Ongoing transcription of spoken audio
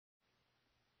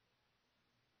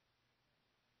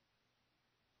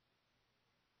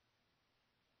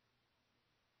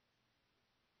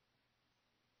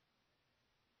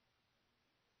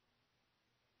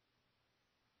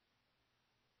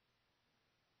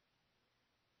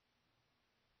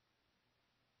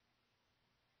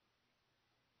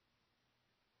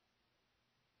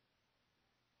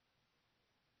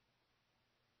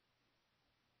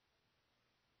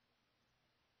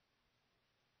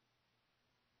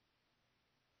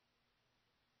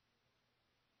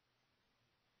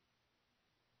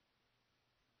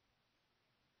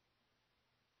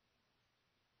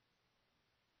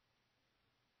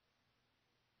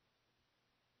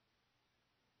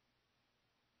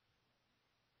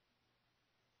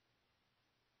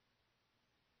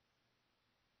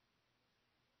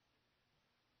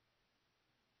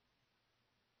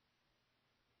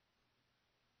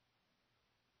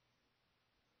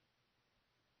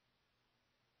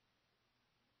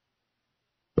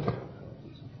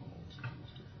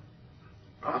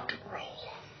Rock and roll.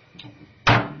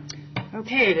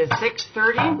 Okay, it is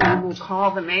 6:30. We will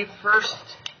call the May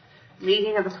 1st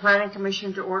meeting of the Planning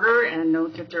Commission to order and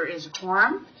note that there is a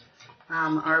quorum.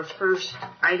 Our first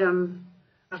item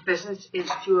of business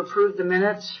is to approve the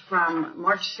minutes from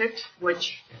March 6th,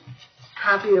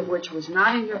 copy of which was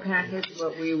not in your packet,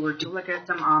 but we were to look at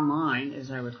them online,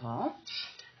 as I recall.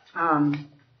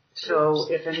 So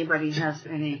if anybody has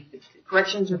any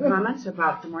corrections or comments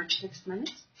about the March 6th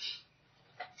minutes.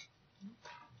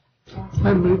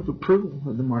 I move approval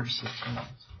of the March 6th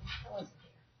minutes.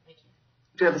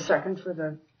 Do you have a second for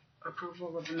the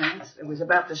approval of the minutes? It was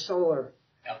about the solar.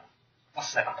 No, I'll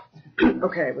second.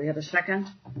 Okay, we have a second.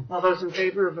 All those in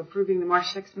favor of approving the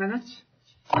March 6th minutes?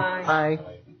 Aye.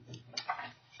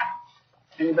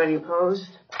 Anybody opposed?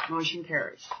 Motion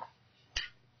carries.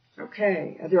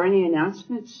 Okay, are there any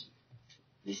announcements?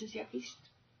 Mrs. Yepes?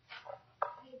 I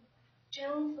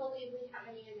don't believe we have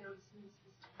any announcements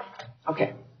this time.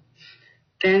 Okay.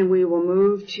 Then we will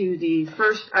move to the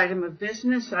first item of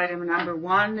business. Item number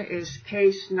 1 is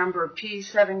case number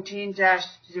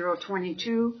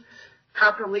P17-022,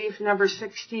 Copperleaf number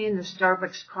 16, the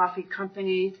Starbucks Coffee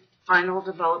Company final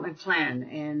development plan.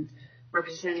 And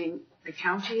representing the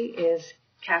county is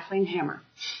Kathleen Hammer.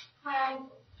 Hi.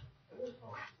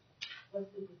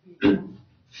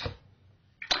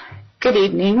 Good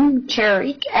evening, Chair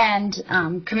Reek and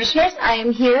Commissioners. I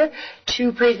am here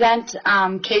to present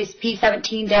case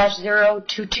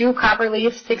P17-022,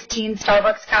 Copperleaf 16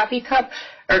 Starbucks Coffee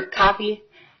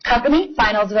Company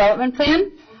Final Development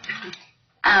Plan.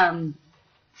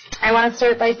 I want to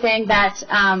start by saying that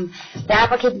the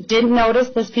applicant did notice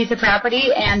this piece of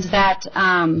property and that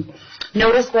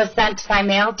notice was sent by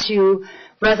mail to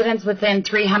residents within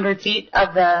 300 feet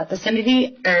of the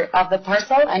vicinity of the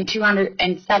parcel and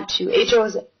sent to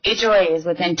HOAs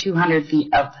within 200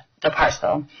 feet of the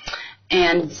parcel.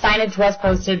 And signage was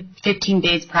posted 15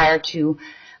 days prior to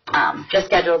the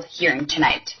scheduled hearing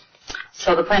tonight.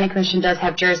 So the Planning Commission does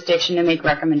have jurisdiction to make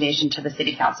recommendation to the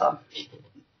City Council.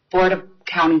 Board of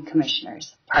County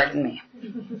Commissioners, pardon me.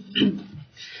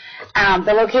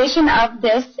 The location of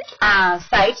this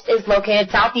site is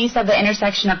located southeast of the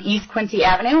intersection of East Quincy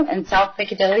Avenue and South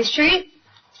Piccadilly Street.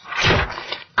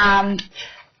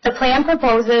 The plan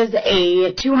proposes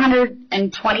a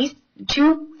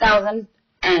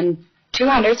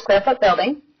 222,200 square foot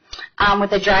building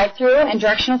with a drive-through and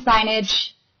directional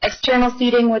signage, external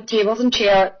seating with tables and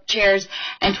chairs,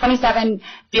 and 27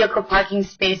 vehicle parking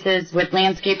spaces with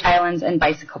landscaped islands and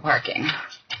bicycle parking.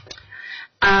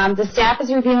 The staff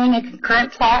is reviewing a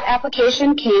concurrent plat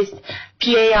application, case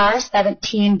PAR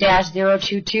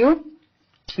 17-022,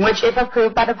 which, if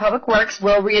approved by the Public Works,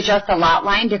 will readjust the lot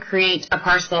line to create the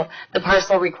parcel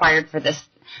required for this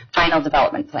final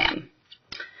development plan.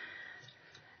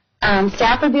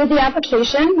 Staff reviewed the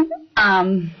application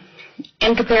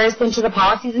in comparison to the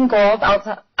policies and goals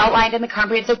outlined in the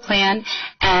comprehensive plan,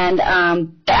 and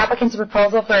the applicant's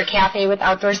proposal for a cafe with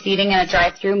outdoor seating and a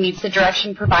drive-through meets the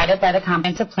direction provided by the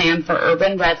comprehensive plan for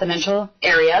urban residential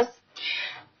areas.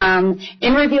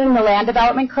 In reviewing the land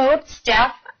development code,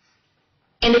 staff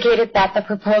indicated that the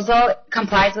proposal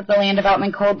complies with the land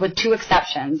development code with 2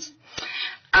 exceptions.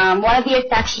 One of the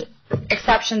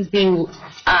exceptions being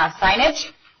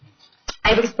signage.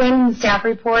 I've explained in the staff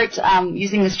report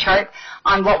using this chart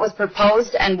on what was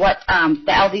proposed and what the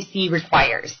LDC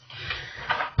requires.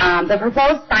 The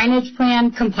proposed signage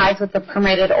plan complies with the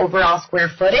permitted overall square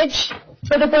footage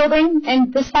for the building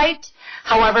and the site,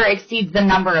 however, exceeds the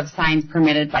number of signs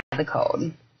permitted by the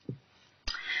code.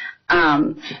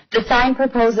 The sign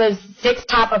proposes 6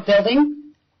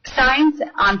 top-of-building signs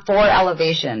on 4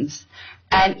 elevations,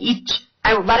 and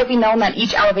I would let it be known that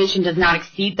each elevation does not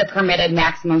exceed the permitted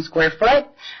maximum square foot.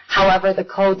 However, the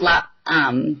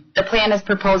plan is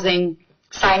proposing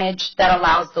signage that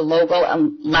allows the logo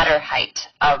and letter height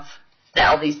of the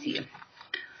LDC.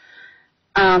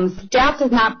 Staff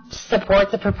does not support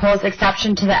the proposed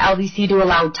exception to the LDC to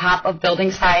allow top of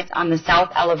building sides on the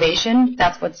south elevation.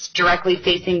 That's what's directly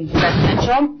facing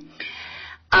residential.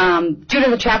 Due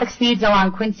to the traffic speeds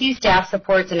along Quincy, staff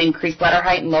supports an increased letter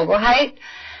height and logo height.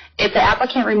 If the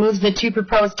applicant removes the 2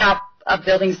 proposed top of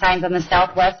building signs on the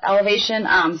southwest elevation,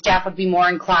 staff would be more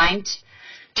inclined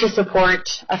to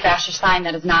support a fascia sign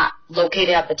that is not located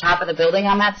at the top of the building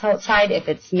on that south side, if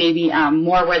it's maybe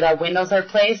more where the windows are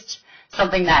placed,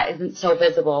 something that isn't so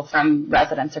visible from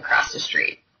residents across the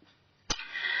street.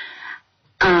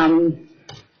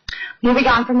 Moving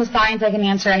on from the signs, I can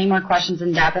answer any more questions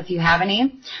in depth if you have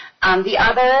any. The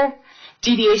other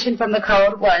deviation from the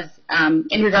code was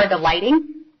in regard to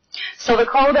lighting. So the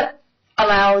code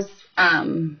allows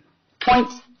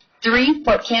points 3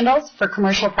 foot candles for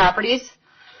commercial properties.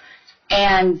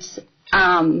 And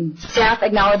staff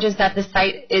acknowledges that the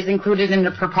site is included in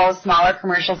the proposed smaller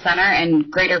commercial center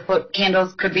and greater foot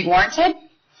candles could be warranted.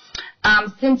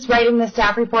 Since writing the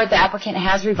staff report, the applicant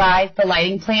has revised the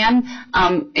lighting plan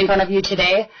in front of you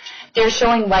today. They're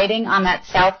showing lighting on that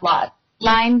south lot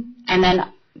line and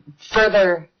then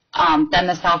further than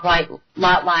the south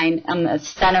lot line on the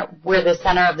center, where the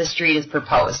center of the street is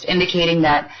proposed, indicating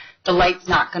that the light's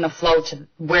not going to flow to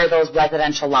where those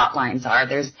residential lot lines are.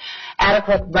 There's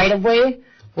adequate right-of-way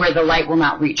where the light will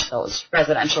not reach those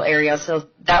residential areas. So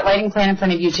that lighting plan in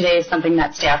front of you today is something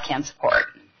that staff can support.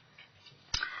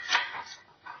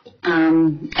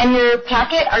 In your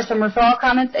packet are some referral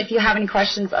comments if you have any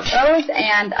questions of those.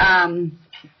 And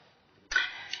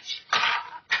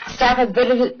staff has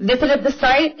visited the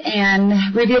site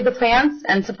and reviewed the plans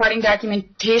and supporting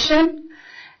documentation.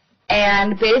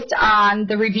 And based on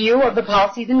the review of the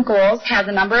policies and goals, has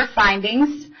a number of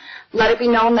findings. Let it be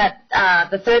known that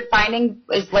the third finding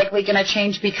is likely going to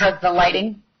change because the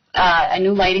lighting, a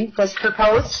new lighting was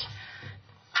proposed.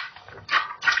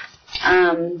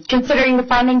 Considering the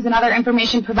findings and other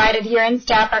information provided herein,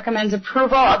 staff recommends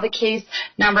approval of the case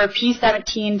number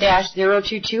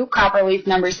P17-022, Copperleaf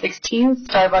number 16,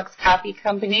 Starbucks Coffee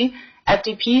Company,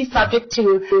 FDP, subject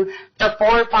to the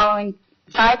 5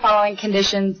 following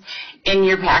conditions in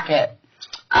your packet.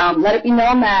 Let it be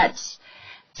known that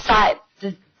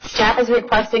the staff is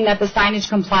requesting that the signage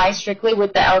comply strictly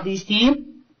with the LDC.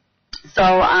 So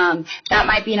that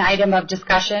might be an item of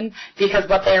discussion because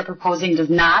what they are proposing does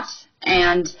not.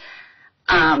 And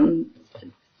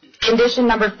condition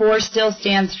number 4 still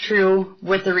stands true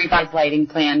with the revised lighting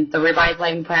plan. The revised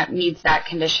lighting plan meets that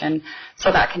condition,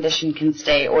 so that condition can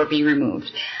stay or be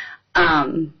removed.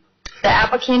 The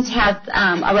applicant has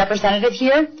a representative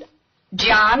here,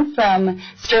 John from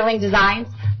Sterling Designs.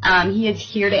 He is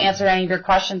here to answer any of your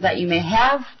questions that you may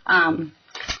have. And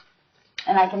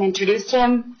I can introduce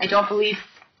him. I don't believe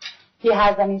he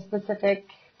has any specific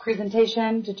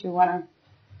presentation. Did you want to?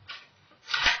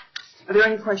 Are there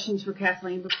any questions for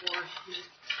Kathleen before she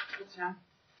gets on?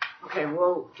 Okay,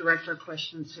 we'll direct our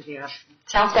questions to the applicant.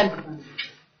 Sounds good.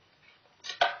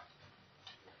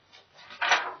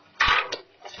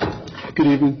 Good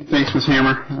evening. Thanks, Ms.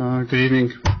 Hammer. Good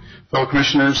evening, fellow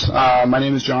commissioners. My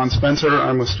name is John Spencer.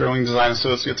 I'm with Sterling Design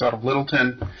Associates out of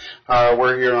Littleton.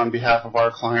 We're here on behalf of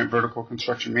our client, Vertical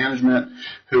Construction Management,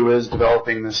 who is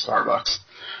developing this Starbucks.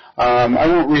 I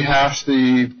won't rehash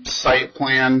the site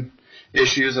plan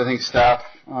issues. I think staff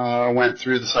went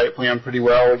through the site plan pretty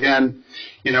well. Again,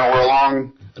 we're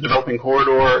along a developing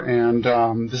corridor, and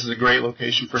this is a great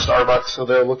location for Starbucks, so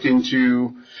they're looking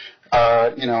to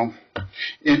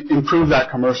improve that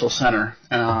commercial center.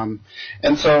 And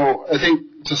so I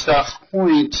think to staff's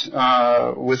point,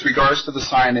 with regards to the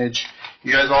signage,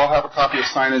 you guys all have a copy of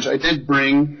signage. I did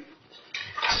bring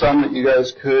some that you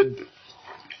guys could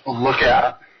look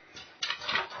at.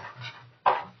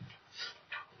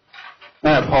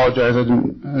 I apologize, I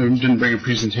didn't bring a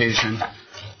presentation.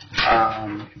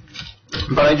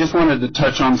 But I just wanted to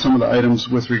touch on some of the items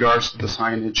with regards to the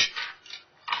signage.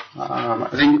 I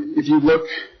think if you look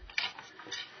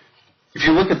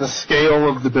at the scale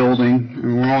of the building,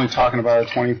 and we're only talking about a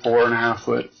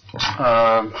 24.5-foot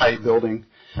height building,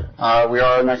 we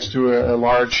are next to a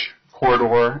large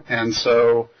corridor, and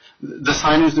so the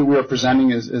signage that we are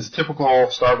presenting is typical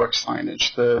Starbucks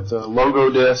signage. The logo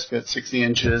disc at 60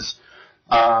 inches.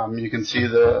 You can see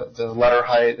the letter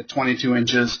height at 22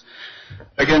 inches.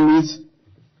 Again, these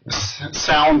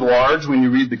sound large when you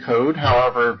read the code.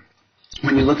 However,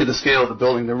 when you look at the scale of the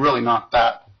building, they're really not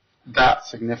that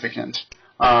significant.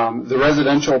 The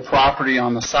residential property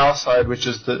on the south side, which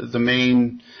is the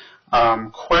main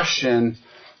question,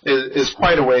 is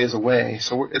quite a ways away.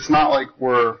 So it's not like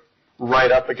we're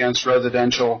right up against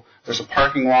residential. There's a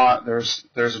parking lot, there's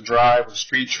a drive with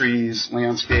street trees,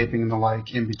 landscaping, and the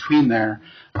like in between there.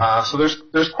 So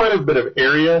there's quite a bit of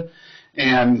area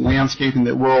and landscaping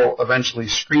that will eventually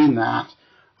screen that.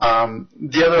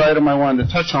 The other item I wanted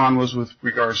to touch on was with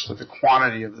regards to the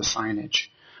quantity of the signage.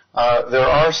 There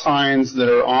are signs that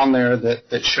are on there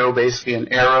that show basically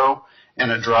an arrow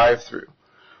and a drive-through.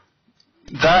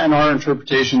 That, in our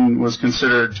interpretation, was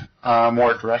considered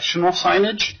more directional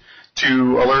signage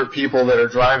to alert people that are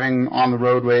driving on the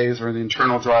roadways or the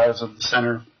internal drives of the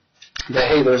center that,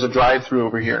 hey, there's a drive-through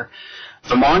over here.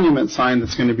 The monument sign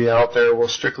that's going to be out there will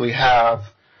strictly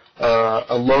have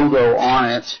a logo on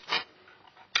it.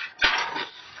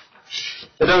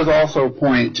 It does also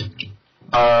point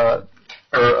or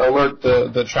alert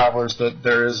the travelers that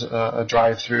there is a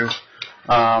drive-through.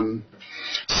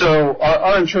 So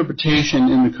our interpretation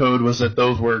in the code was that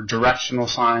those were directional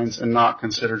signs and not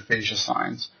considered fascia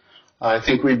signs. I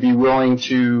think we'd be willing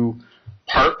to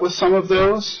part with some of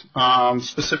those,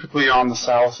 specifically on the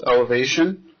south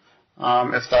elevation,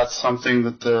 if that's something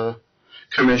that the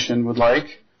commission would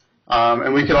like.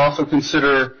 And we could also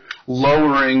consider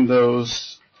lowering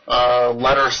those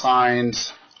letter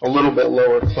signs a little bit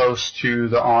lower, close to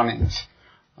the awnings.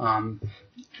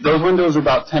 Those windows are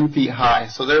about 10 feet high,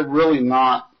 so they're really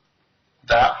not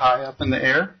that high up in the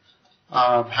air.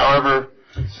 However,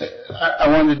 I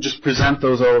wanted to just present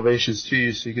those elevations to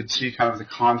you so you could see kind of the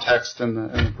context and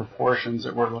the proportions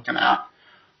that we're looking at.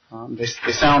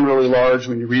 They sound really large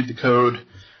when you read the code,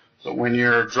 but when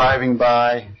you're driving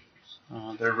by,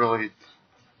 they're really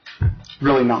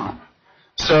not.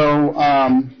 So,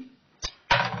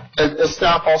 as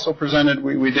staff also presented,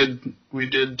 we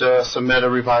did submit a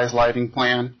revised lighting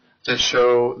plan that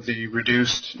show the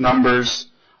reduced numbers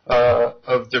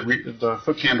of the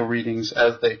foot candle readings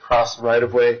as they cross the right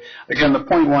of way. Again, the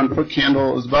 0.1 foot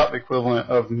candle is about the equivalent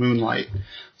of moonlight.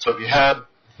 So if you had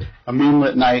a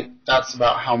moonlit night, that's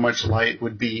about how much light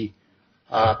would be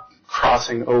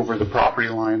crossing over the property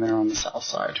line there on the south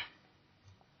side.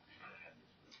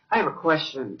 I have a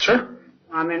question. Sure.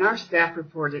 In our staff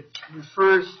report, it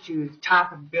refers to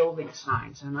top of building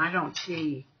signs, and I don't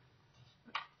see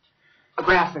a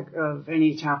graphic of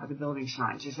any top of the building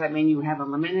signs. Does that mean you have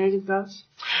eliminated those?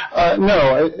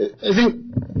 No, I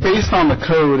think based on the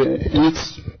code, and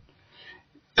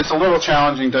it's a little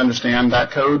challenging to understand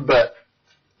that code, but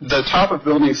the top of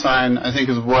building sign, I think,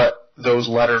 is what those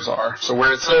letters are. So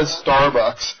where it says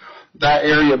Starbucks, that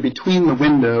area between the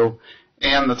window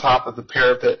and the top of the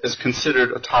parapet is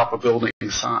considered a top of building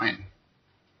sign.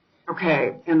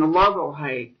 Okay, and the logo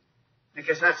height, I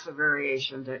guess that's the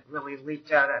variation that really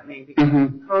leaped out at me, because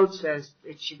the code says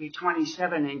it should be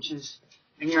 27 inches,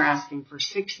 and you're asking for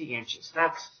 60 inches.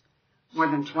 That's more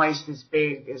than twice as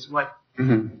big as what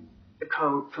the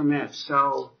code permits.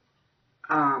 So,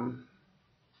 and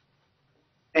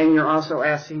you're also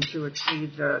asking to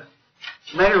exceed the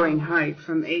lettering height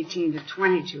from 18 to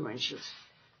 22 inches.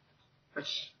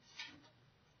 Which,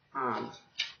 are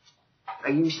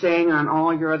you saying on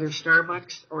all your other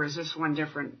Starbucks, or is this one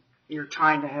different? You're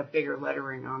trying to have bigger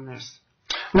lettering on this?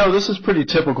 No, this is pretty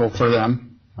typical for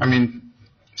them. I mean,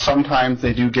 sometimes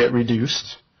they do get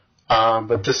reduced,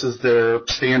 but this is their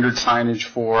standard signage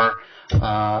for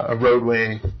a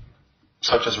roadway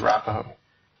such as Arapahoe.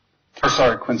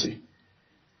 Quincy.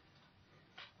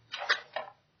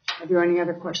 Are there any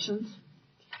other questions?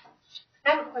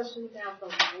 I have a question about the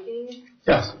lighting.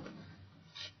 Yes.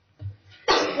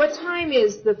 What time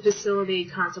is the facility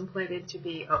contemplated to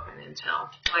be open until?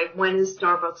 Like, when is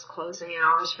Starbucks closing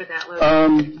hours for that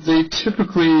location? They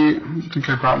typically, I think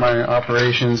I brought my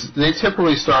operations, they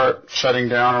typically start shutting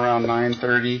down around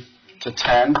 9:30 to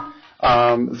 10.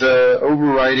 The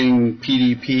overriding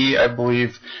PDP, I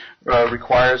believe,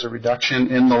 requires a reduction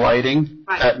in the lighting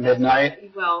at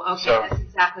midnight. Well, okay, So, that's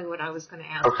exactly what I was going to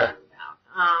ask you Okay. about.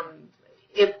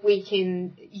 If we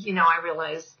can, I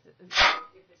realize if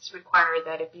it's required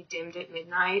that it be dimmed at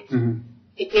midnight,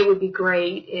 it would be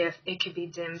great if it could be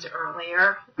dimmed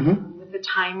earlier with the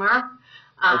timer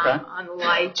on the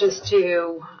light, just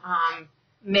to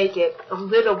make it a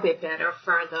little bit better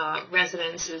for the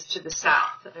residences to the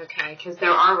south, okay? Because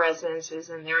there are residences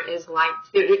and there is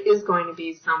going to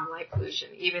be some light pollution,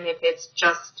 even if it's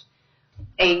just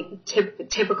a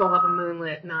typical of a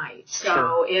moonlit night.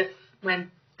 So when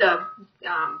the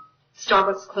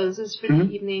Starbucks closes for the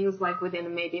evenings, like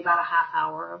within maybe about a half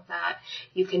hour of that,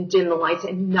 you can dim the lights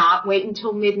and not wait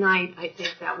until midnight. I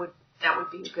think that would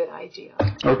be a good idea.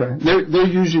 Okay. They're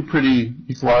usually pretty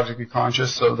ecologically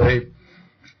conscious, so they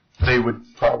would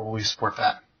probably support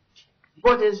that.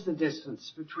 What is the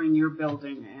distance between your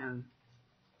building and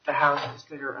the houses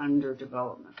that are under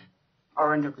development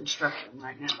or under construction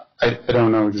right now? I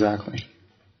don't know exactly.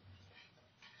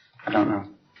 I don't know.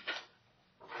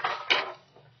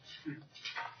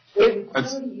 The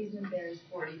utility easement there is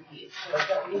 40 feet, so it's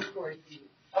at least 40 feet.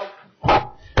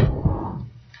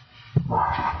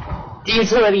 The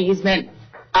utility easement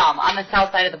on the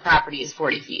south side of the property is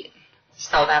 40 feet.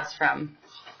 So that's from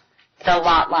the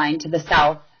lot line to the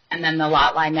south, and then the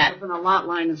lot line that... From the lot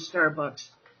line of Starbucks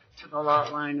to the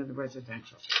lot line of the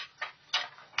residential.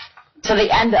 To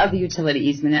the end of the utility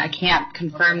easement. I can't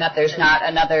confirm that there's not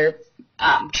another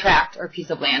tract or piece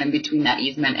of land in between that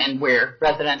easement and where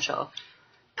residential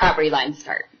property lines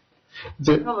start.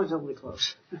 Relatively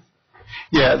close.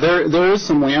 Yeah, there is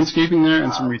some landscaping there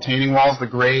and some retaining walls. The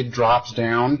grade drops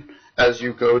down as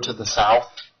you go to the south.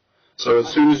 So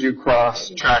as soon as you cross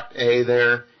tract A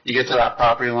there, you get to that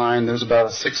property line, there's about a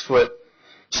 6-foot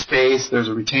space, there's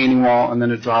a retaining wall, and then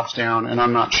it drops down, and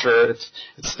I'm not sure, it's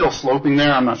still sloping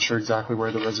there, I'm not sure exactly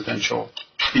where the residential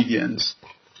begins.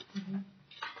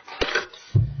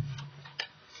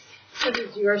 So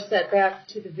is your setback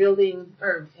to the building,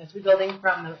 or to the building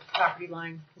from the property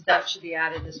line, because that should be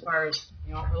added as far as,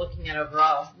 what we're looking at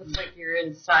overall. Looks like you're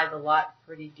inside the lot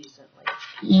pretty decently.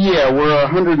 Yeah, we're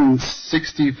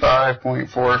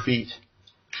 165.4 feet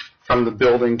from the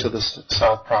building to the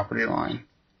south property line.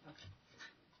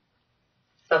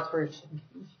 That's where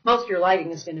most of your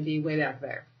lighting is going to be way back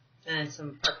there, and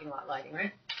some parking lot lighting,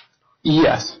 right?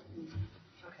 Yes.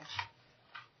 Okay.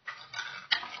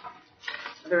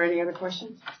 Are there any other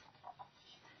questions?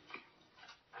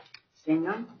 Seeing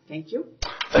none, thank you.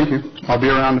 Thank you. I'll be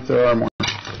around if there are more.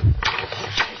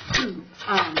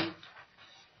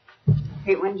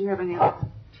 Caitlin, do you have any other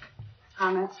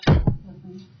comments?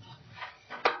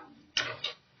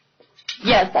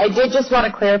 Yes, I did just want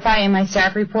to clarify in my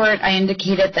staff report, I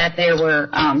indicated that there were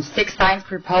 6 signs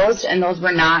proposed, and those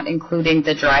were not including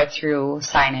the drive-through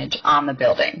signage on the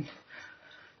building.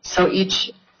 So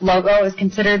each logo is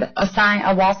considered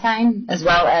a wall sign, as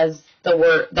well as the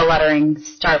lettering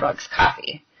Starbucks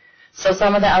Coffee. So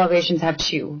some of the elevations have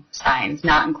 2 signs,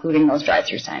 not including those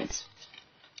drive-through signs.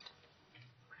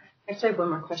 Actually, I have one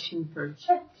more question for.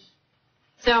 Sure.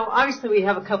 So obviously we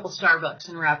have a couple Starbucks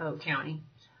in Arapahoe County.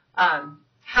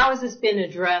 How has this been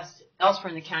addressed elsewhere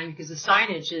in the county? Because the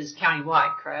signage is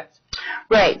countywide, correct?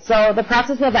 Right. So the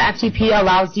process of the FTP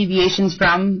allows deviations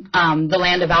from the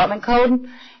Land Development Code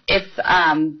if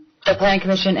the Planning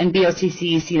Commission and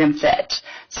BOCC see them fit.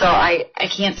 So I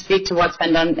can't speak to what's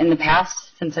been done in the past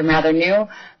since I'm rather new,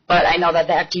 but I know that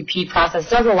the FTP process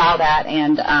does allow that,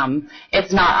 and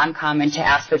it's not uncommon to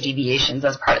ask for deviations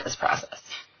as part of this process.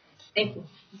 Thank you.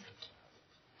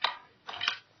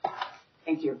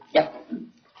 Thank you. Yep.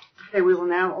 Okay, we will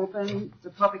now open the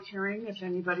public hearing if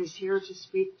anybody's here to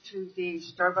speak to the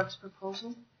Starbucks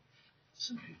proposal.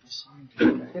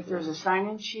 If there's a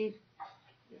sign-in sheet,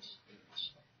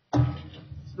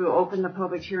 we'll open the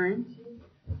public hearing.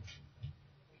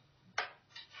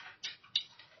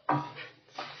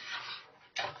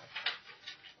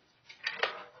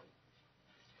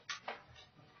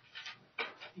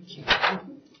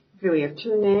 Okay, we have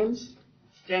 2 names.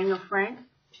 Daniel Frank,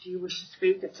 do you wish to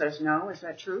speak? It says no. Is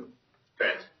that true?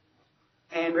 Yes.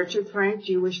 And Richard Frank,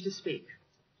 do you wish to speak?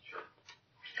 Sure.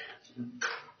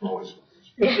 Always.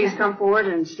 Please come forward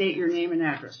and state your name and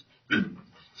address.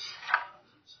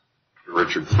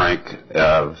 Richard Frank,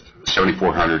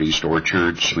 7400 East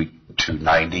Orchard, Suite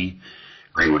 290,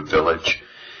 Greenwood Village.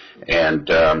 And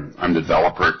I'm the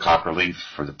developer at Copperleaf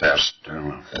for the past,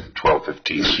 12,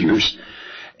 15 years.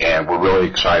 And we're really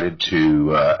excited to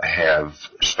have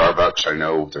Starbucks. I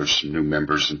know there's some new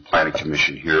members in Planning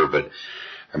Commission here, but I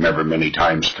remember many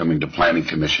times coming to Planning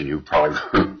Commission, you probably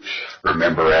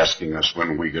remember asking us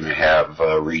when we're going to have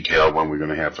retail, when we're going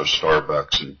to have a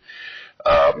Starbucks. And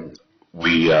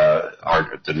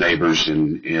the neighbors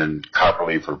in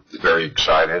Copperleaf are very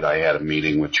excited. I had a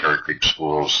meeting with Cherry Creek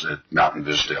Schools at Mountain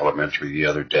Vista Elementary the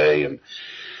other day, and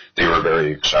they were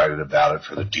very excited about it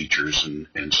for the teachers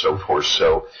and so forth.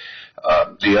 So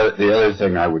the other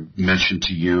thing I would mention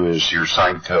to you is your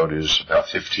sign code is about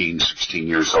 15, 16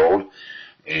 years old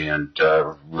and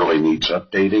really needs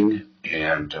updating.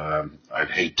 And I'd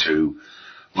hate to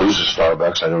lose a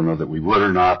Starbucks. I don't know that we would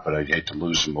or not, but I'd hate to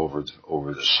lose them over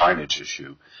the signage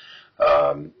issue.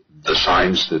 The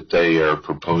signs that they are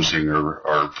proposing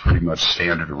are pretty much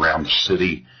standard around the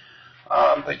city.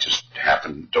 They just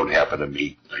don't happen to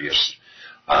meet, I guess,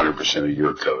 100% of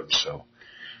your code. So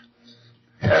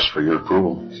ask for your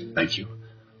approval. Thank you.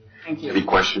 Thank you. Any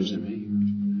questions of me?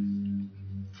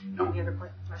 No. Any other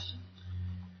questions?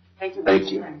 Thank you.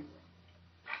 Thank you.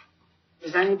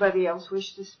 Does anybody else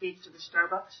wish to speak to the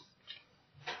Starbucks?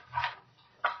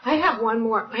 I have one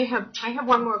more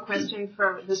question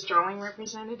for the Sterling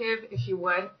representative, if you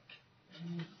would.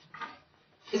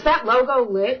 Is that logo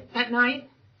lit at night?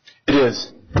 It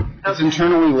is. It's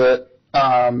internally lit.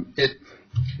 It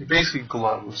basically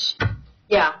glows.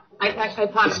 Yeah, I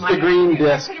thought It's it might. the green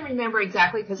disc. I couldn't remember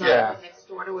exactly because I Yeah. was next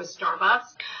door to a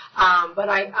Starbucks. But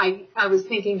I was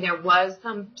thinking there was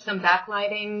some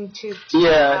backlighting to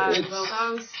Yeah,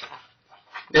 logos.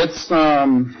 It's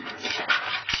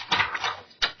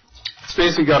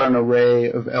basically got an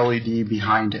array of LED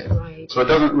behind it. Right. So it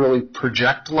doesn't really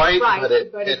project light,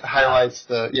 Right, but it highlights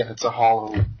it's a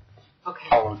hollow Okay.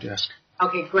 hollow disc.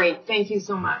 Okay, great. Thank you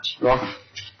so much. You're welcome.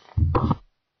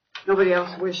 Nobody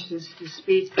else wishes to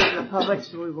speak to the public,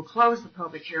 so we will close the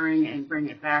public hearing and bring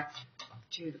it back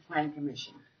to the Planning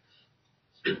Commission.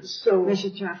 So,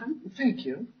 Mr. Chaffin? thank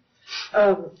you.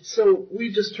 So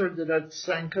we just heard that our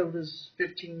sign code is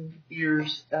 15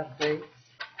 years out of date.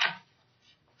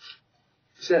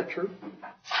 Is that true?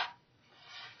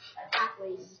 At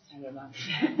least.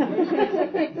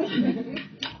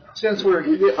 Since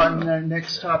we're on our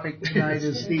next topic tonight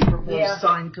is the proposed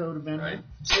sign code amendment.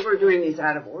 So we're doing these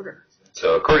out of order.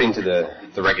 So according to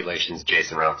the regulations,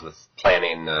 Jason Reynolds was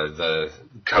planning, the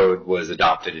code was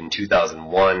adopted in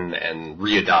 2001 and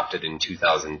readopted in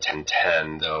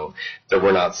 2010, though there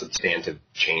were not substantive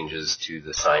changes to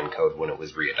the sign code when it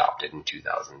was readopted in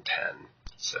 2010.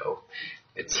 So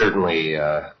it's certainly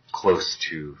close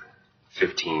to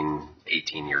 15,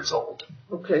 18 years old.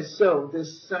 Okay, so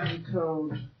this sign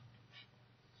code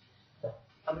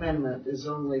amendment is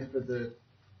only for the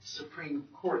Supreme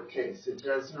Court case. It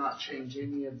does not change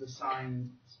any of the signs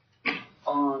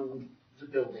on the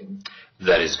building.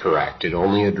 That is correct. It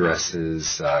only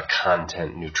addresses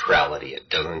content neutrality. It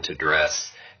doesn't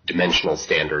address dimensional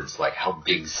standards like how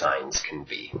big signs can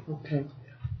be. Okay.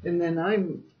 And then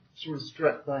I'm sort of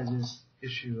struck by this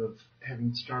issue of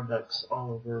having Starbucks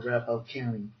all over Arapahoe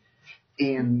County,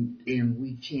 and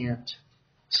we can't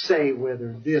say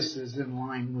whether this is in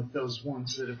line with those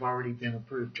ones that have already been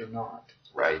approved or not.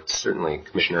 Right, certainly,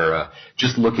 Commissioner.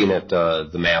 Just looking at the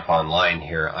map online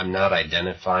here, I'm not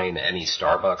identifying any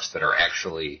Starbucks that are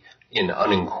actually in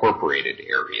unincorporated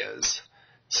areas.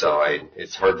 So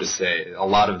it's hard to say. A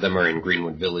lot of them are in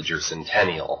Greenwood Village or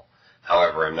Centennial.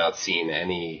 However, I'm not seeing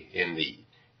any in the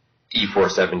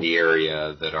E470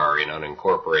 area that are in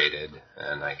unincorporated,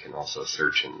 and I can also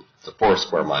search in the 4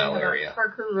 square mile area.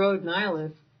 Parker Road and I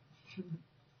live.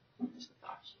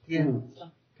 Yeah.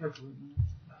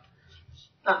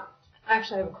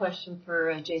 Actually, I have a question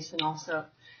for Jason also.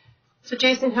 So,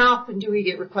 Jason, how often do we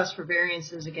get requests for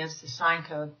variances against the sign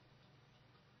code?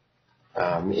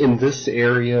 In this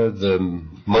area, the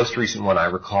most recent one I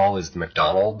recall is the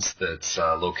McDonald's that's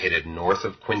located north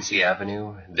of Quincy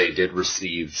Avenue. They did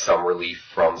receive some relief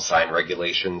from sign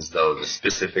regulations, though the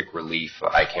specific relief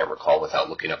I can't recall without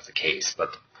looking up the case.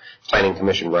 But the Planning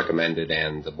Commission recommended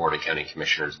and the Board of County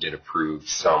Commissioners did approve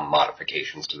some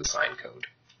modifications to the sign code.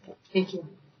 Thank you.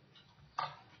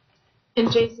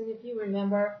 And Jason, if you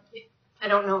remember, I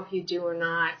don't know if you do or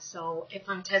not, so if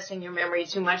I'm testing your memory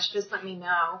too much, just let me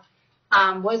know.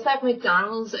 Was that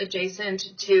McDonald's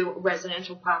adjacent to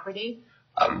residential property?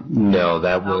 No,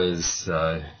 that was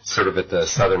sort of at the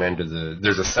southern end of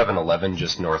there's a 7-Eleven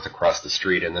just north across the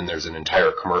street, and then there's an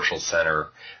entire commercial center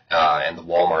and the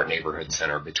Walmart neighborhood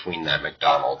center between that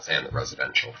McDonald's and the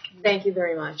residential. Thank you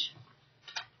very much.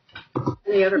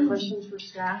 Any other questions for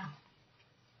staff?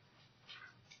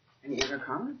 Any other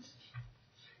comments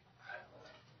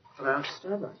about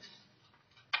Starbucks?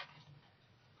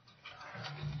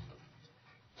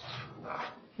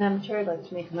 Madam Chair, I'd like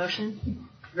to make a motion.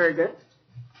 Very good.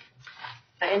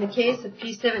 In the case of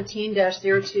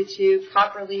P17-022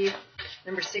 Copperleaf,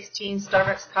 number 16,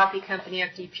 Starbucks Coffee Company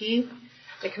FDP,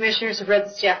 the Commissioners have read the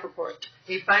staff report.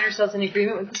 We find ourselves in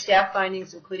agreement with the staff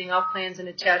findings, including all plans and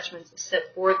attachments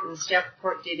set forth in the staff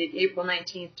report dated April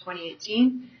 19,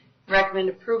 2018. Recommend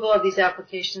approval of these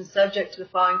applications subject to the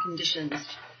following conditions.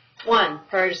 1.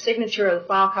 Prior to signature of the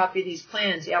final copy of these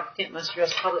plans, the applicant must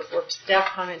address Public Works staff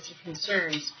comments and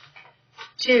concerns.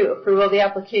 2. Approval of the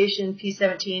application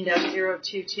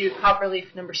P17-022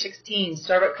 Copperleaf number 16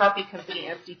 Starbucks Coffee Company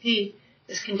FDP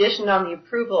is conditioned on the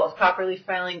approval of Copperleaf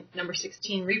filing number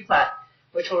 16 replat,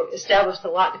 which will establish the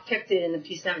lot depicted in the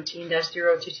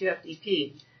P17-022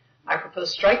 FDP. I propose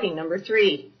striking number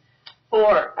 3.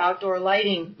 4. Outdoor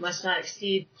lighting must not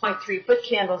exceed 0.3 foot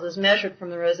candles as measured from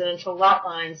the residential lot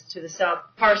lines to the south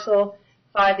parcel.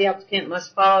 5. The applicant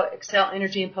must follow Xcel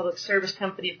Energy and Public Service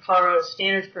Company of Colorado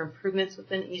standards for improvements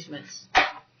within easements. Do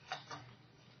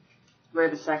we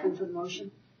have a second to the motion?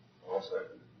 I'll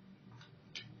second.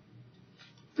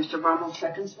 Mr. Brummel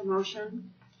seconds the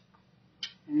motion.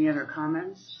 Any other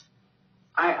comments?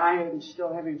 I am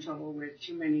still having trouble with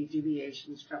too many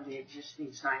deviations from the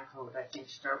existing sign code. I think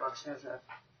Starbucks has a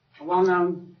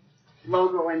well-known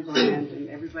logo and brand, and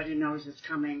everybody knows it's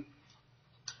coming.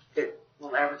 It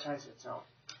will advertise itself.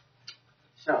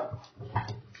 So.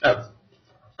 I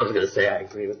was going to say I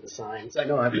agree with the signs. I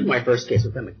know my first case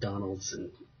with the McDonald's,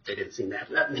 and they didn't seem to have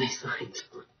that many signs.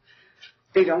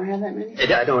 They don't have that many?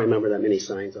 I don't remember that many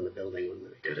signs on the building when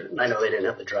they did it. And I know they didn't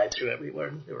have the drive-through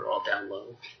everywhere. They were all down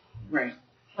low. Right.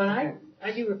 Well,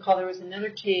 I do recall there was another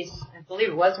case, I believe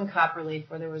it was in Copperleaf,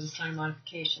 where there was a sign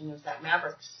modification. There was that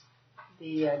Mavericks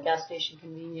the gas station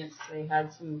convenience, they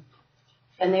had some,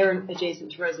 and they were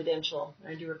adjacent to residential.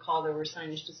 I do recall there were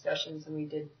signage discussions, and we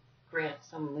did grant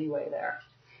some leeway there.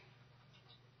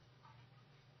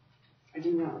 I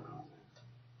do not recall that.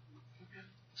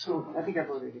 So I think I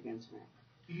voted against that.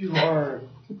 You are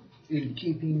in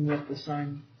keeping with the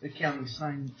county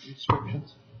sign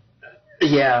restrictions?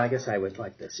 Yeah, I guess I would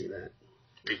like to see that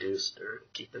reduced or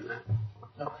keeping that.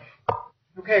 Okay.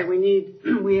 Okay,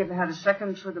 we have had a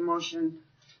second for the motion.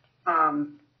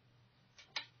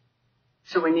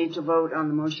 So we need to vote on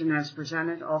the motion as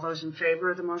presented. All those in favor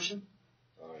of the motion?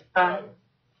 Aye.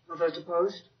 All those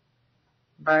opposed?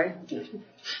 Aye.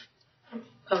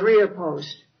 3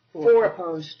 opposed. 4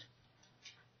 opposed.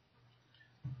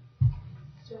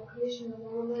 So Commissioner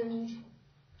Woolman,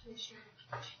 Commissioner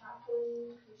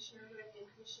Kaplan, Commissioner Rick, and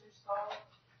Commissioner Stahl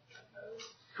opposed.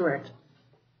 Correct.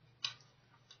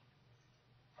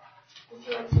 Would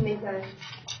you like to make a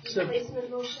replacement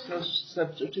motion? So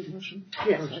substitute motion?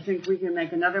 Yes, I think we can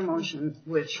make another motion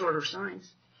with shorter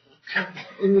signs.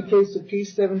 In the case of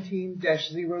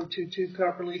P17-022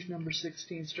 Copperleaf number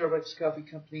 16 Starbucks Coffee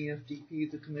Company FDP,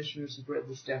 the commissioners have read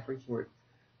the staff report.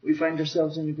 We find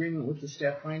ourselves in agreement with the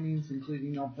staff findings,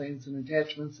 including all plans and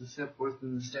attachments as set forth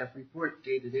in the staff report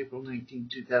dated April 19,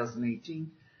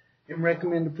 2018, and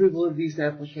recommend approval of these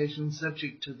applications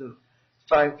subject to the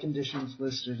 5 conditions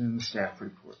listed in the staff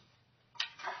report.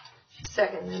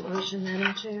 Second that motion,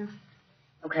 Madam Chair.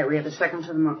 Okay, we have a second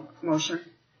for the motion.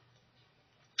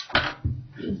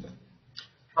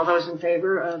 All those in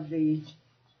favor of the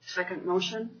second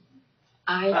motion?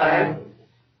 Aye.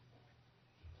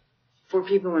 4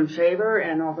 people in favor,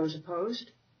 and all those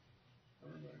opposed?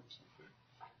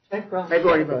 They've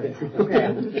already voted.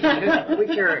 Okay. We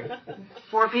carry.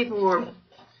 4 people were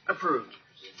approved.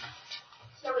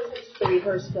 So is it the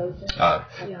reverse vote?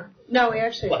 Yeah. No,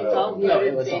 actually, it's all No, voted it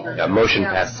in was all- favor. Yeah, motion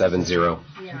passed 7-0.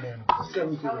 Yeah. Oh, it's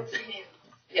unanimous.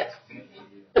 Yes.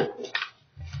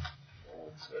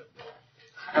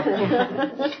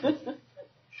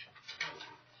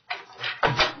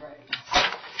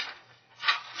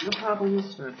 No problem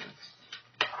with service.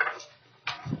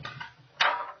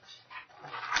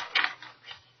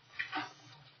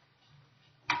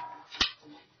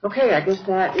 Okay, I guess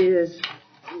that is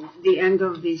the end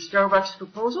of the Starbucks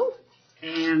proposal.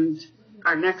 And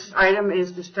our next item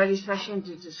is the study session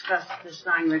to discuss the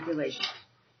sign regulations.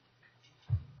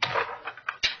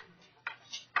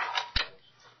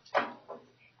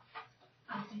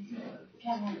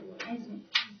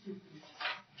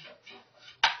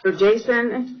 So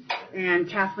Jason and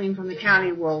Kathleen from the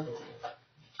county will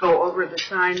go over the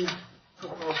sign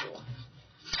proposal.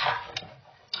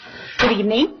 Good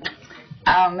evening.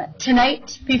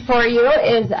 Tonight before you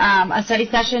is a study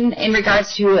session in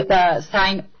regards to the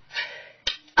sign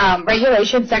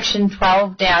regulation section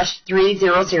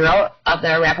 12-300 of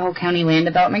the Arapahoe County Land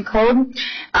Development Code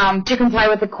to comply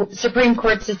with the Supreme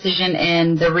Court's decision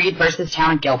in the Reed versus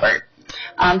Town of Gilbert.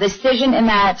 The decision in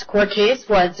that court case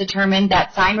was determined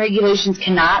that sign regulations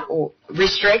cannot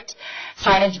restrict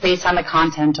signage based on the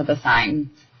content of the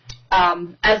sign.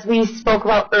 As we spoke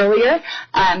about earlier,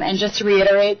 and just to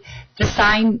reiterate,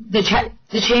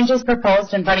 the changes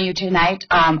proposed in front of you tonight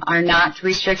are not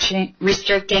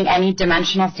restricting any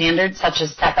dimensional standards such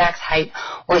as setbacks, height,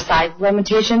 or size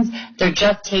limitations. They're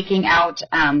just taking out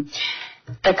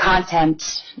the content,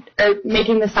 or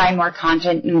making the sign more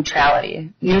content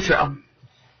neutral.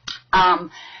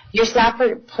 Your staff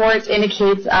report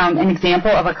indicates an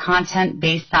example of a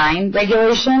content-based sign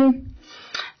regulation.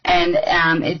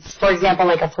 And it's, for example,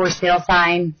 like a for sale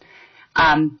sign.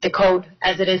 The code,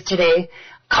 as it is today,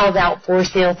 calls out for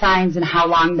sale signs and how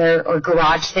long they're, or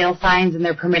garage sale signs, and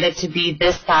they're permitted to be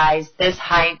this size, this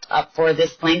height, up for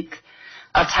this length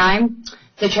of time.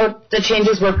 The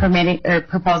changes we're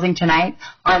proposing tonight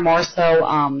are more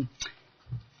so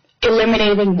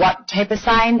eliminating what type of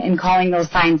sign and calling those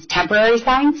signs temporary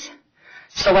signs.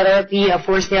 So whether it be a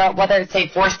for sale, whether it's a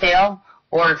for sale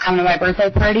or come to my birthday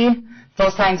party,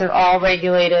 those signs are all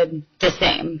regulated the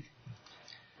same.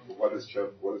 What is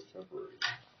temporary?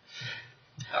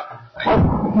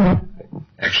 I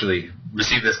actually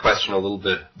received this question a little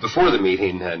bit before the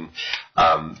meeting, and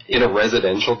in a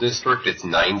residential district, it's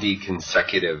 90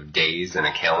 consecutive days in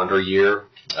a calendar year.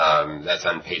 That's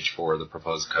on page 4 of the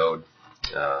proposed code,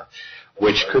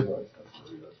 which could...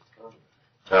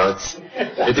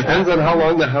 it depends on how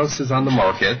long the house is on the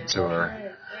market,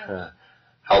 or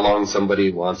how long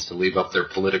somebody wants to leave up their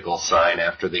political sign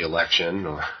after the election.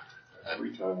 Or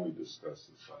every time we discuss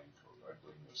the sign code, I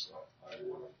bring this up. I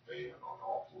want a ban on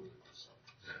all political signs.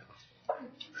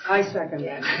 I second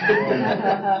that.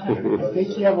 I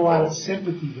think you have a lot of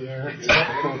sympathy there,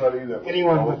 except for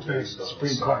anyone with the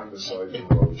Supreme Court. Beside the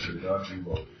road should not be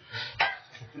voted.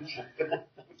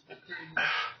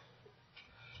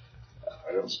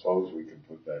 I don't suppose we can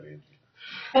put that in.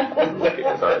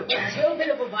 It's a little bit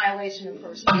of a violation of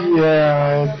First Amendment.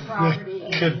 Yeah, property.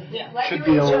 Could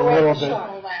be a little bit.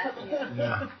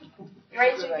 Yeah.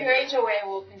 Your HOA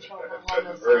will control how long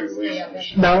those signs stay up.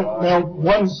 Now,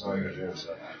 one.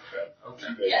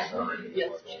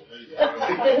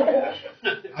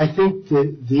 I think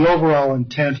the overall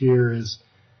intent here is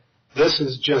this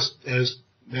is just as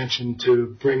mentioned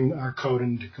to bring our code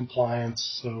into compliance,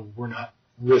 so we're not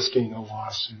risking a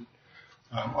lawsuit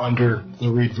under the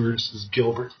Reed versus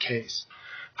Gilbert case.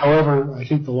 However, I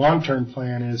think the long-term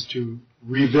plan is to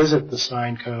revisit the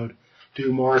sign code,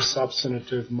 do more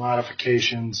substantive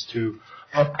modifications to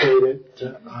update it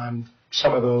on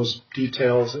some of those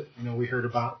details that we heard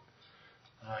about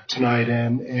tonight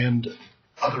and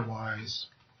otherwise.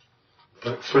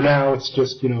 But for now, it's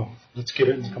just let's get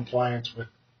it in compliance with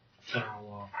federal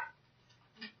law.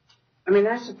 I mean,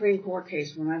 that Supreme Court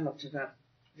case, when I looked it up,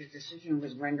 the decision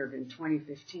was rendered in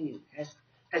 2015. Has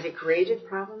it created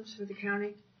problems for the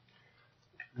county?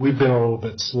 We've been a little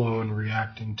bit slow in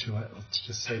reacting to it. Let's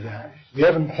just say that. We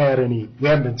haven't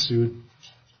been sued.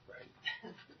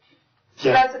 Right.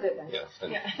 So that's a good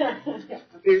thing. Yeah.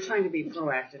 You're trying to be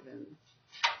proactive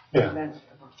and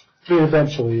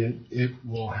eventually it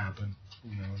will happen,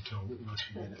 until we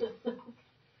get it.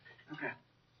 Okay.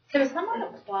 Can someone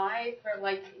apply for,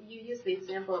 you use the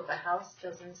example of the house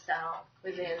doesn't sell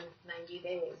within 90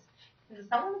 days. Can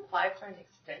someone apply for an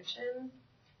extension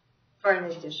for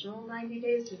an additional 90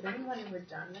 days? Has anyone ever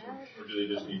done that? Or do they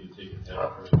just need to take it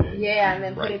down for a day? Yeah, and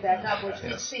then put it back up, which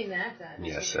we've seen that done.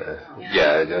 Yes.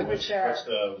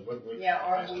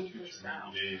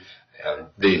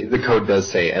 The code does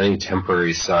say any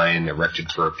temporary sign erected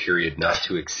for a period not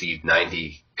to exceed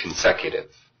 90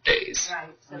 consecutive days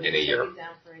in a year. Take it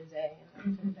down for a day and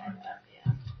then put it back up,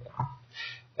 yeah.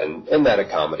 And that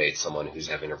accommodates someone who's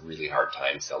having a really hard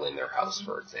time selling their house,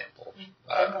 for example.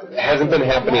 It hasn't been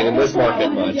happening in this market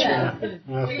much. Yeah.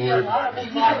 We get a lot of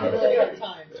them at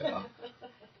times.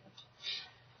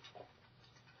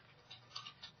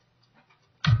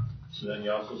 So then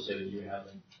you also say that you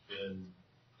haven't been,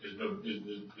 there's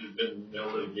been no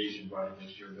litigation brought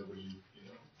against you, or nobody, you've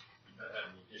not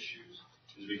had any issues.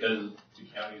 Is it because the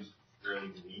county's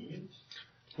fairly lenient?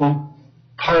 Well,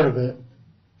 part of it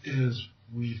is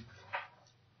we've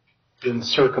been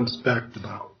circumspect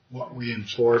about what we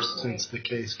enforced since the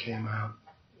case came out.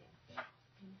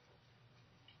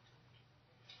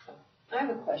 I have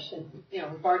a question,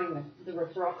 regarding the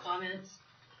referral comments.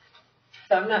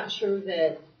 So I'm not sure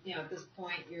that, at this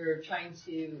point you're trying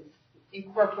to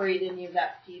incorporate any of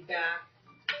that feedback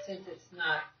since it's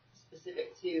not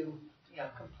specific to,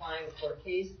 complying with court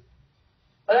case.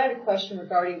 But I had a question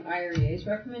regarding IREA's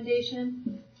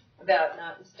recommendation about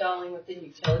not installing within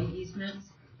utility easements,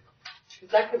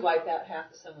 because that could wipe out half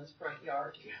of someone's front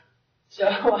yard. So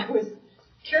I was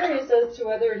curious as to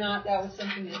whether or not that was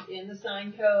something that's in the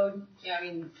sign code,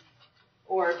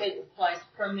 or if it applies to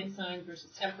permanent signs versus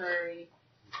temporary.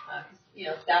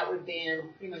 That would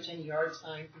ban pretty much any yard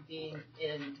sign from being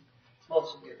in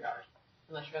most of your yard,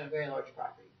 unless you're on a very large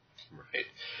property. Right.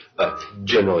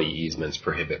 Generally, easements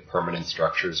prohibit permanent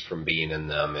structures from being in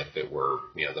them. If it were,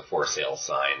 the for sale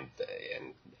sign,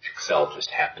 and Excel just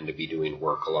happened to be doing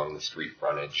work along the street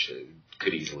frontage, it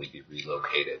could easily be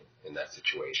relocated in that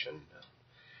situation.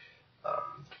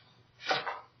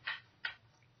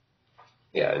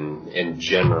 And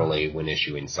generally, when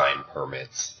issuing sign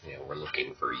permits, we're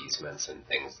looking for easements and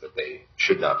things that they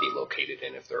should not be located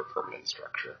in if they're a permanent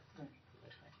structure.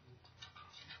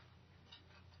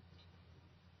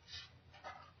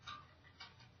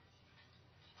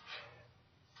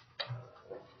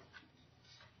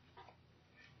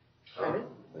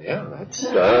 Yeah, that's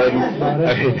no,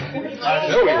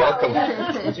 you're welcome.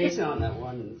 Jason, on that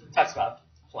one, talks about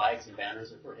flags and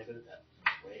banners are prohibited that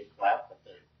way flat, but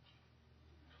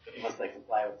unless they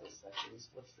comply with those sections.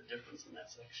 What's the difference in that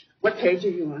section? What page are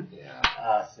you on?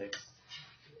 6.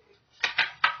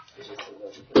 It just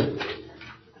doesn't prohibit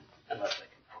unless they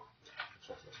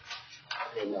comply.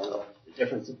 They know the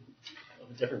difference of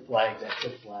a different flag that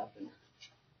could flap and.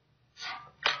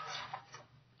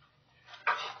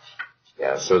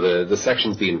 Yeah, so the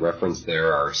sections being referenced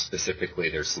there are specifically,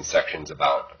 there's some sections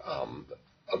about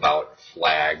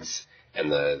flags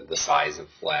and the size of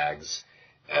flags,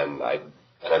 and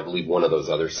And I believe one of those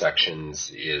other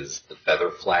sections is the feather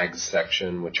flags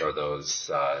section, which are those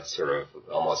sort of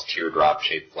almost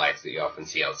teardrop-shaped flags that you often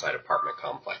see outside apartment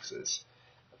complexes.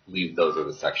 I believe those are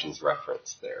the sections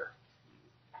referenced there.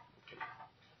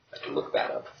 I can look that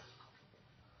up.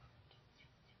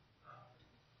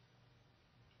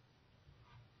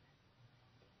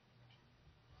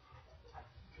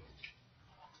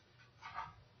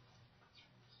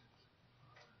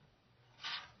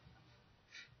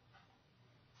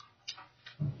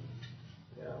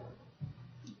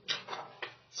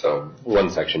 So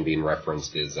one section being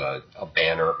referenced is a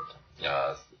banner,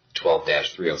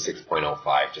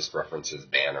 12-306.05 just references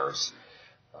banners.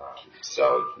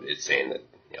 So it's saying that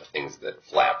things that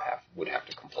FLAP would have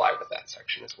to comply with that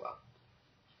section as well.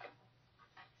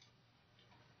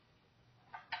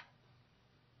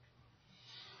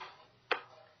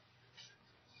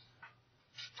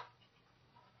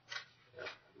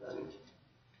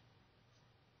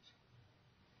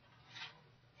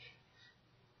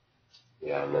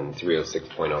 Yeah, and then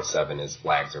 306.07 is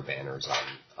flags or banners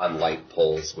on light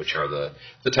poles, which are the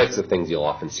types of things you'll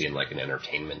often see in like an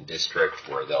entertainment district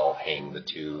where they'll hang the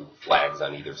two flags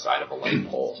on either side of a light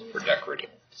pole for decorating.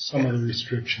 Some of the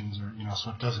restrictions are, so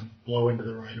it doesn't blow into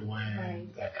the right of way,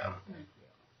 and that kind of thing.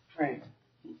 Right.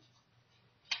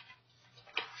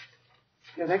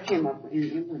 Yeah, that came up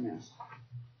in Inverness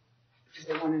because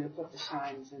they wanted to put the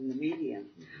signs in the median,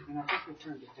 and I think we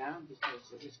turned it down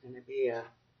because it was going to be a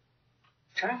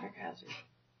traffic hazard.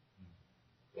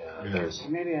 Yeah,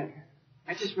 maybe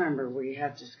I just remember we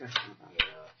had discussion about it.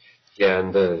 Yeah,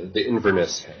 and the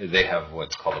Inverness, they have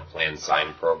what's called a planned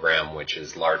sign program, which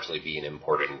is largely being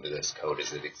imported into this code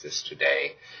as it exists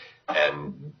today.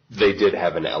 And they did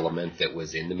have an element that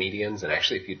was in the medians, and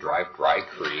actually if you drive Dry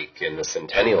Creek in the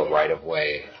Centennial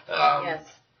right-of-way,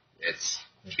 it's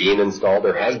being installed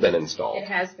or has been installed. It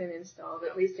has been installed,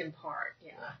 at least in part,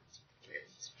 yeah.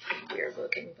 It's pretty weird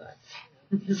looking, but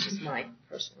it's just my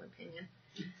personal opinion.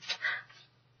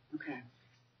 Okay.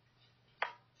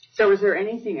 So is there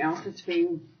anything else that's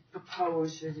being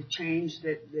proposed as a change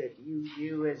that you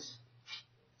view as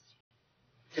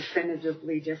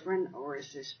definitively different, or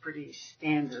is this pretty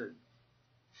standard?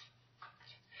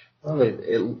 Well,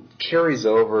 it carries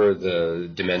over the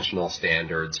dimensional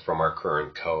standards from our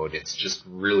current code. It's just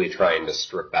really trying to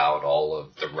strip out all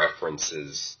of the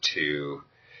references to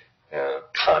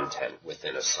content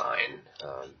within a sign.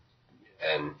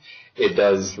 And it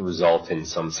does result in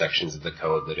some sections of the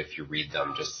code that if you read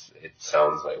them, it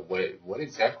sounds like, what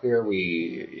exactly are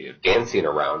we dancing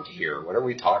around here? What are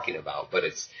we talking about? But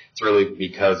it's really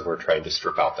because we're trying to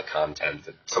strip out the content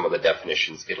that some of the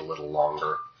definitions get a little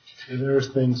longer. There's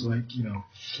things like,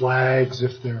 flags,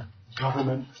 if they're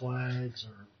government flags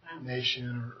or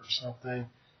nation or something,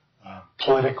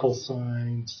 political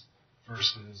signs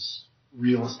versus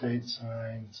real estate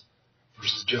signs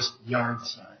versus just yard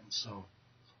signs. So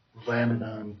we landed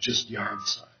on just yard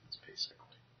signs, basically.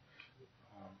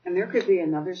 And there could be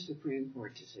another Supreme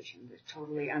Court decision that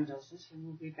totally undoes this, and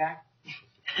we'll be back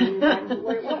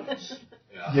where it was.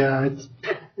 Yeah,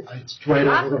 it's right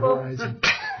over the horizon.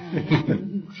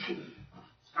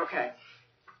 Okay.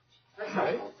 That's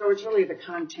helpful. So it's really the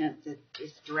content that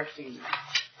is directing that.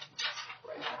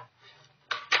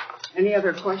 Any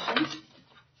other questions?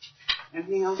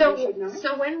 Anything else you should know?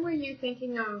 So when were you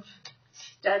thinking of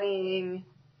studying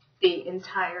the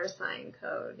entire sign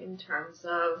code in terms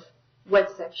of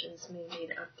what sections may need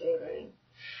updating?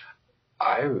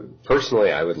 I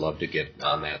would love to get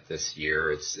on that this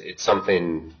year. It's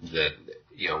something that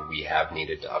we have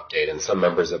needed to update, and some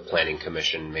members of Planning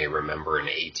Commission may remember an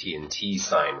AT&T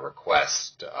sign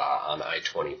request on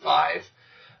I-25.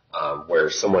 Where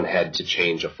someone had to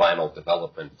change a final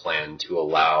development plan to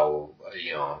allow,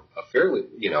 a fairly,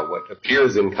 what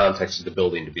appears in context of the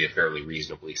building to be a fairly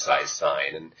reasonably sized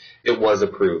sign. And it was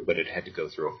approved, but it had to go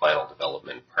through a final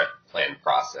development plan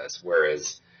process.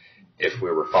 Whereas if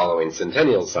we were following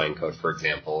Centennial sign code, for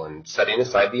example, and setting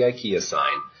aside the IKEA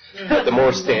sign, but the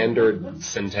more standard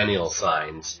Centennial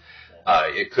signs,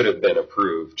 it could have been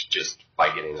approved just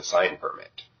by getting a sign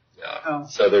permit.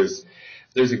 So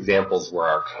there's examples where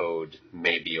our code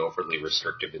may be overly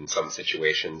restrictive in some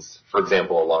situations. For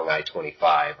example, along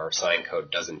I-25, our sign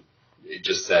code it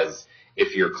just says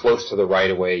if you're close to the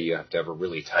right-of-way, you have to have a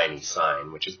really tiny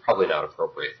sign, which is probably not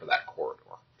appropriate for that corridor.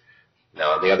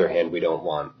 Now, on the other hand, we don't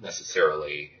want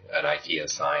necessarily an IKEA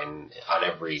sign on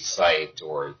every site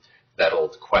or that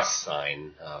old Quest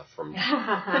sign from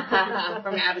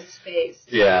outer space.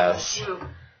 Yes.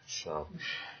 So,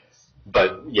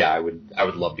 but yeah, I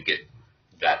would love to get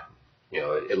that,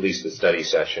 at least a study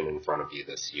session in front of you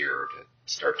this year to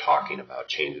start talking about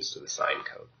changes to the sign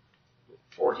code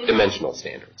for dimensional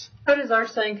standards. How does our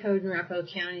sign code in Arapahoe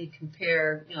County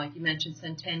compare, like you mentioned,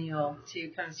 Centennial, to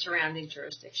kind of surrounding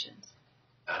jurisdictions?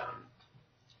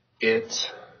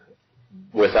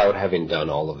 Without having done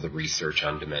all of the research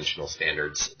on dimensional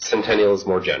standards, Centennial is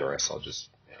more generous. I'll just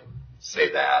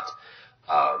say that.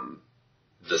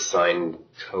 The sign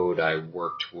code I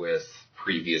worked with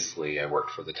previously, I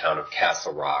worked for the town of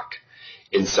Castle Rock,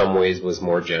 in some ways was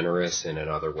more generous and in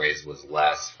other ways was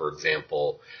less. For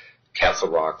example, Castle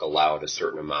Rock allowed a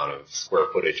certain amount of square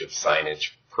footage of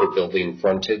signage per building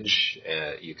frontage.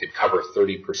 You could cover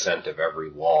 30% of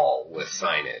every wall with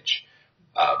signage,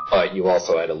 but you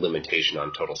also had a limitation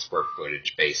on total square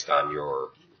footage based on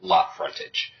your lot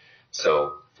frontage.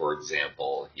 So, for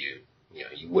example, you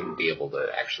wouldn't be able to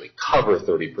actually cover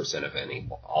 30% of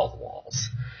all the walls.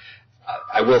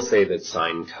 I will say that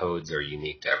sign codes are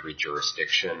unique to every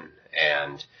jurisdiction,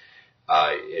 and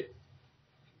it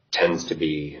tends to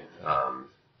be,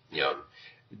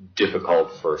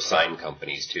 difficult for sign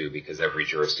companies too, because every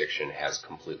jurisdiction has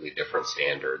completely different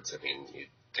standards. I mean, you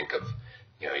think of,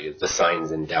 the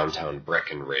signs in downtown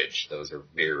Breckenridge; those are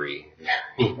very,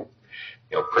 very,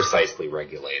 precisely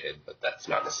regulated, but that's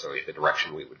not necessarily the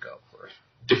direction we would go for a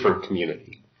different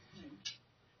community.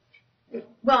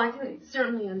 Well, I can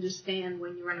certainly understand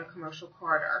when you're in a commercial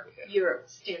corridor, your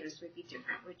standards would be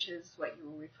different, which is what you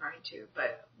were referring to.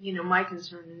 But, my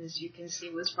concern, as you can see,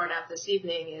 was brought out this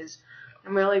evening, is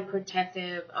I'm really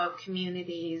protective of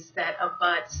communities that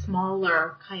abut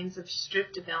smaller kinds of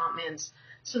strip developments,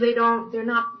 so they don't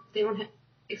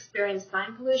experience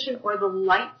sign pollution or the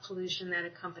light pollution that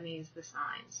accompanies the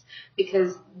signs,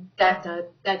 because that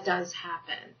does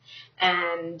happen.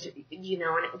 And,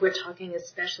 and we're talking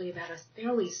especially about a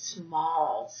fairly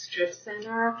small strip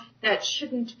center that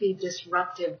shouldn't be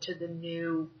disruptive to the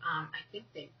new,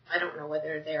 I don't know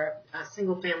whether they're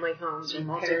single family homes or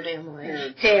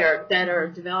multifamily paired that are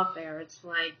developed there. It's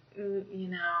like,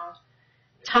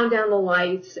 tone down the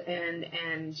lights and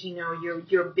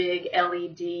your big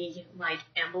LED like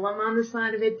emblem on the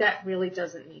side of it, that really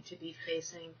doesn't need to be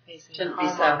facing Shouldn't the be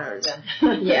homeowners.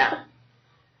 Yeah.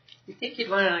 You think you'd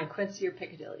want it on Quincy or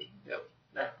Piccadilly? Yep.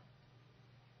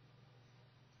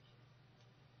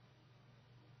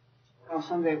 Well,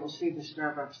 someday we'll see the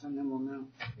Starbucks and then we'll know.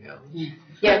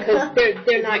 Yeah, because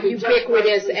they're not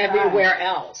ubiquitous everywhere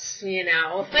else,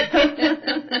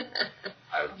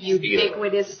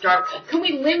 Ubiquitous Starbucks. Can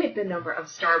we limit the number of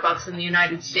Starbucks in the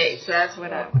United States? That's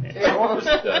what I want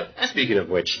to know. Speaking of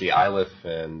which, the Iliff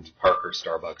and Parker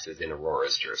Starbucks is in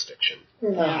Aurora's jurisdiction.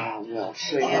 They're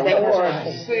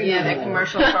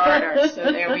commercial corridors, so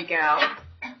there we go.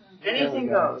 Anything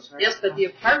goes, right? Yes, but the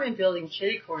apartment building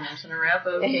kitty corners in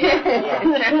Arapahoe.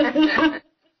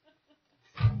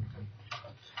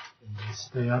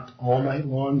 Stay up all night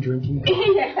long drinking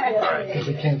coffee. Because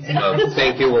I can't think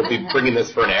Thank you. We'll be bringing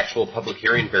this for an actual public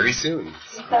hearing very soon.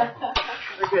 Very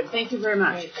good. Thank you very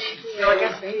much. So I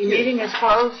guess the meeting is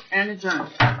closed and adjourned.